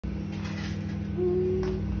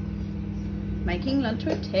Making lunch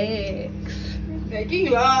with Tix.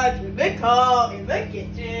 Making lunch with Nicole in the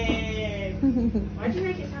kitchen. Why'd you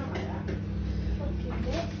make it sound like that? Fucking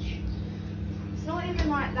bitch. It's not even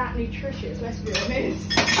like that nutritious, let's be honest.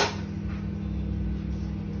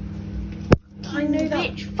 I know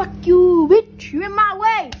that. Bitch, fuck you, bitch. You're in my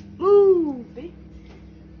way. Move, bitch.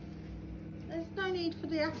 There's no need for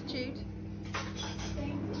the attitude.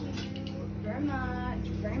 Thank you very much,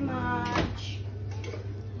 very much.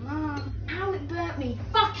 Mom, ow, it burnt me.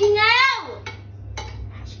 Fucking hell!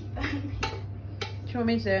 Actually burnt me. Do you want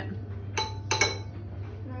me to do it?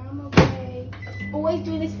 No, I'm okay. Always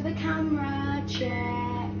doing this for the camera. Check.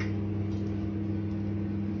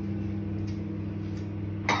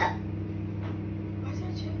 Why did I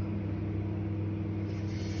check?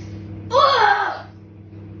 Ugh!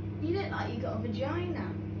 You look like you got a vagina.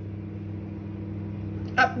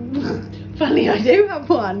 Funny, I do have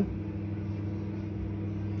one.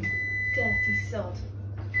 Dirty sod.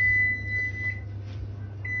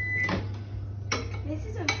 This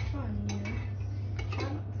isn't fun, you know. Try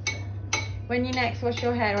not to. When you next wash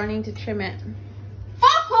your hair, I need to trim it.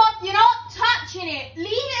 Fuck off! You're not touching it. Leave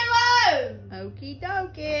it alone. Okie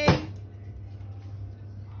dokie.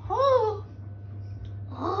 Oh.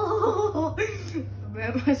 Oh. Where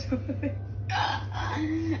am I supposed to be?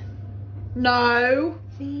 No.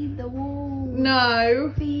 Feed the wall.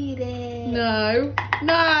 No. Feed it. No.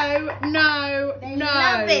 No. No. They no.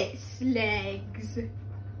 love its legs.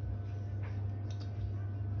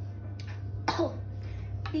 Oh.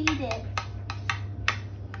 Feed it.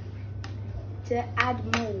 To add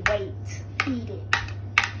more weight. Feed it.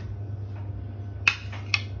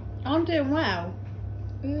 I'm doing well.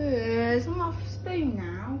 It's on my spoon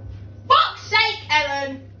now. Fuck's sake,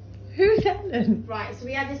 Ellen! Who's Ellen? Right, so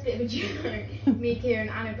we had this bit of a joke, me, Kira and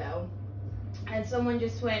Annabelle, and someone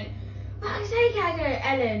just went, fuck's sake,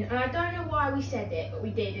 Ellen, and I don't know why we said it, but we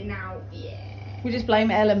did, and now, yeah. We just blame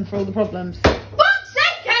Ellen for all the problems. Fuck's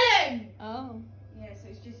sake, Ellen! Oh. Yeah, so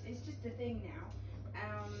it's just a thing now.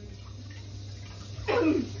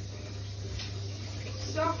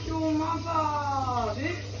 Suck your mother,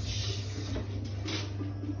 bitch.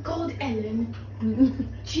 God, Ellen.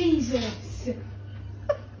 Jesus.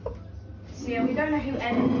 So yeah, we don't know who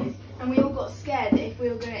Ellen is, and we all got scared that if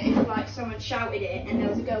like someone shouted it and there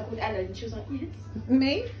was a girl called Ellen, and she was like, yes.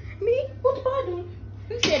 Me? Me? What have I done?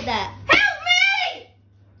 Who said that? Help me!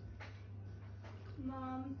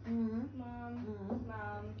 Mum, Mum,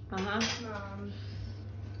 Uh-huh. Mum.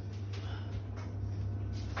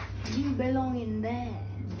 You belong in there.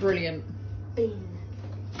 Brilliant. Bin.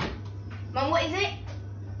 Mum, what is it?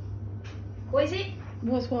 What is it?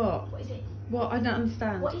 What's what? What is it? What? I don't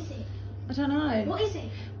understand. What is it? I don't know. What is it?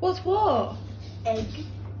 What's what? Egg.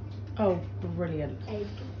 Oh, brilliant. Egg.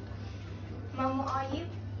 Mum, what are you?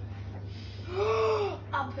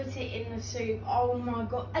 I put it in the soup. Oh my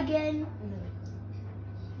god. Again? No.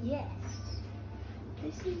 Yes.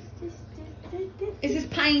 Is this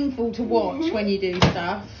painful to watch when you do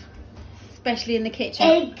stuff? Especially in the kitchen.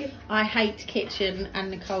 Egg. I hate kitchen and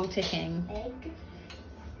Nicole ticking. Egg.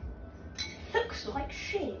 Looks like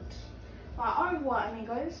shit. Right, I'm what,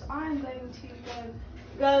 amigos. I'm going to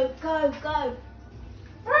go. Go.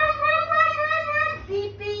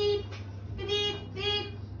 Beep, beep. Beep, beep, beep.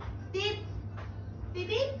 Beep. Beep,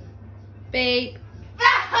 beep. Beep.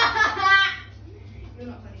 You're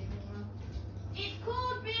not funny anymore. It's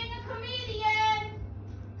called being a comedian.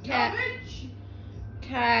 Okay.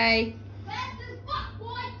 Okay.